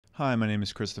Hi, my name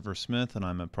is Christopher Smith, and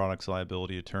I'm a products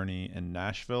liability attorney in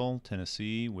Nashville,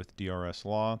 Tennessee with DRS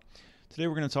Law. Today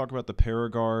we're going to talk about the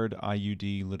Paragard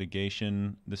IUD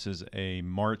litigation. This is a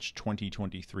March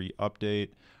 2023 update.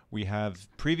 We have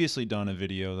previously done a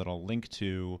video that I'll link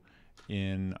to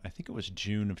in, I think it was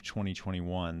June of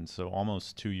 2021, so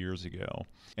almost 2 years ago.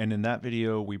 And in that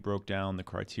video, we broke down the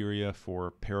criteria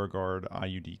for Paragard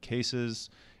IUD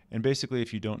cases. And basically,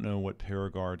 if you don't know what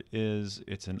Paragard is,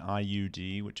 it's an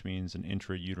IUD, which means an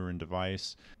intrauterine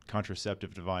device,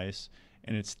 contraceptive device,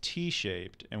 and it's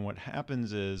T-shaped. And what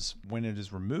happens is when it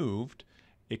is removed,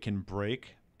 it can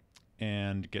break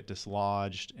and get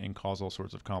dislodged and cause all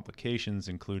sorts of complications,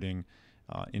 including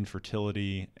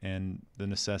infertility and the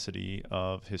necessity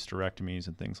of hysterectomies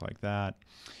and things like that.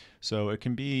 So it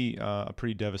can be a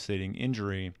pretty devastating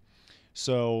injury.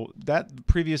 So that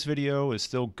previous video is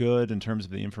still good in terms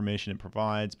of the information it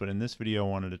provides, but in this video I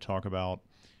wanted to talk about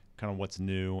kind of what's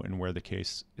new and where the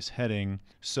case is heading.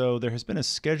 So there has been a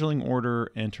scheduling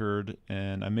order entered,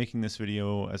 and I'm making this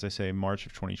video, as I say, March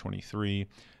of 2023.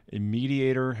 A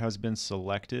mediator has been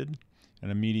selected,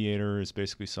 and a mediator is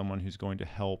basically someone who's going to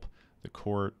help the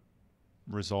court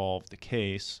resolve the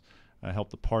case, help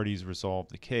the parties resolve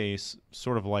the case,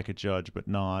 sort of like a judge, but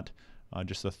not.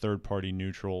 Just a third-party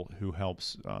neutral who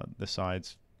helps the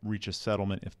sides reach a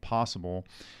settlement if possible.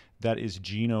 That is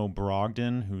Gino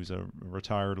Brogdon, who's a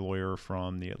retired lawyer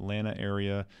from the Atlanta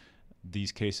area.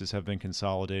 These cases have been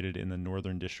consolidated in the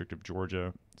Northern District of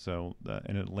Georgia, so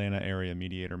an Atlanta area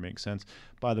mediator makes sense.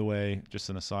 By the way, just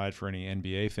an aside for any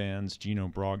NBA fans, Gino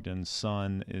Brogdon's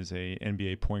son is a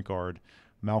NBA point guard,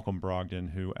 Malcolm Brogdon,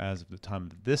 who, as of the time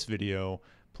of this video,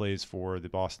 plays for the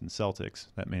Boston Celtics.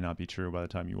 That may not be true by the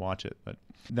time you watch it. But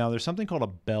now there's something called a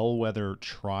Bellwether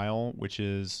Trial, which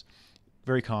is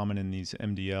very common in these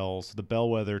MDLs. The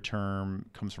bellwether term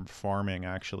comes from farming,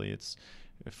 actually. It's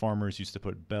farmers used to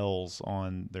put bells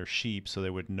on their sheep so they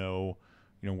would know,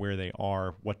 where they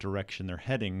are, what direction they're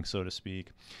heading, so to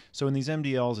speak. So in these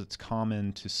MDLs, it's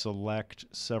common to select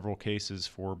several cases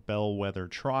for bellwether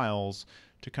trials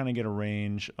to kind of get a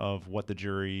range of what the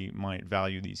jury might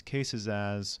value these cases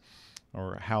as,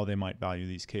 or how they might value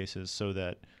these cases, so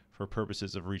that for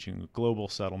purposes of reaching a global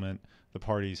settlement, the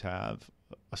parties have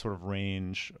a sort of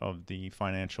range of the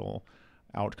financial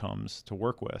outcomes to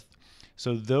work with.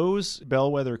 So those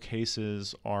bellwether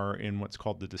cases are in what's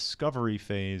called the discovery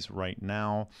phase right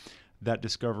now. That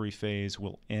discovery phase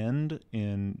will end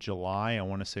in July. I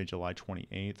want to say July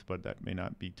 28th, but that may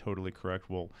not be totally correct.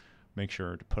 We'll make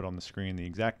sure to put on the screen the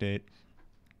exact date.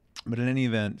 But in any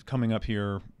event, coming up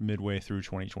here midway through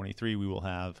 2023, we will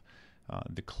have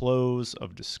the close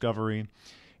of discovery.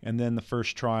 And then the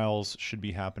first trials should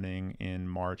be happening in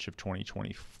March of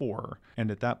 2024.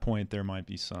 And at that point, there might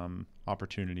be some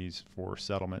opportunities for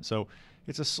settlement. So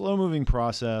it's a slow-moving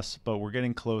process, but we're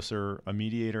getting closer. A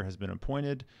mediator has been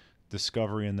appointed.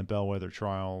 Discovery in the bellwether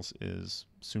trials is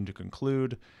soon to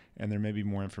conclude, and there may be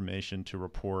more information to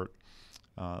report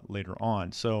later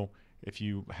on. So if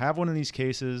you have one of these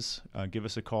cases, give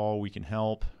us a call. We can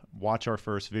help. Watch our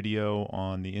first video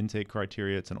on the intake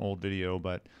criteria. It's an old video,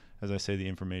 but as I say, the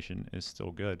information is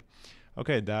still good.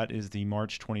 Okay, that is the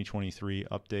March 2023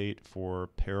 update for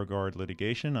Paragard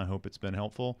litigation. I hope it's been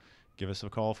helpful. Give us a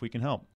call if we can help.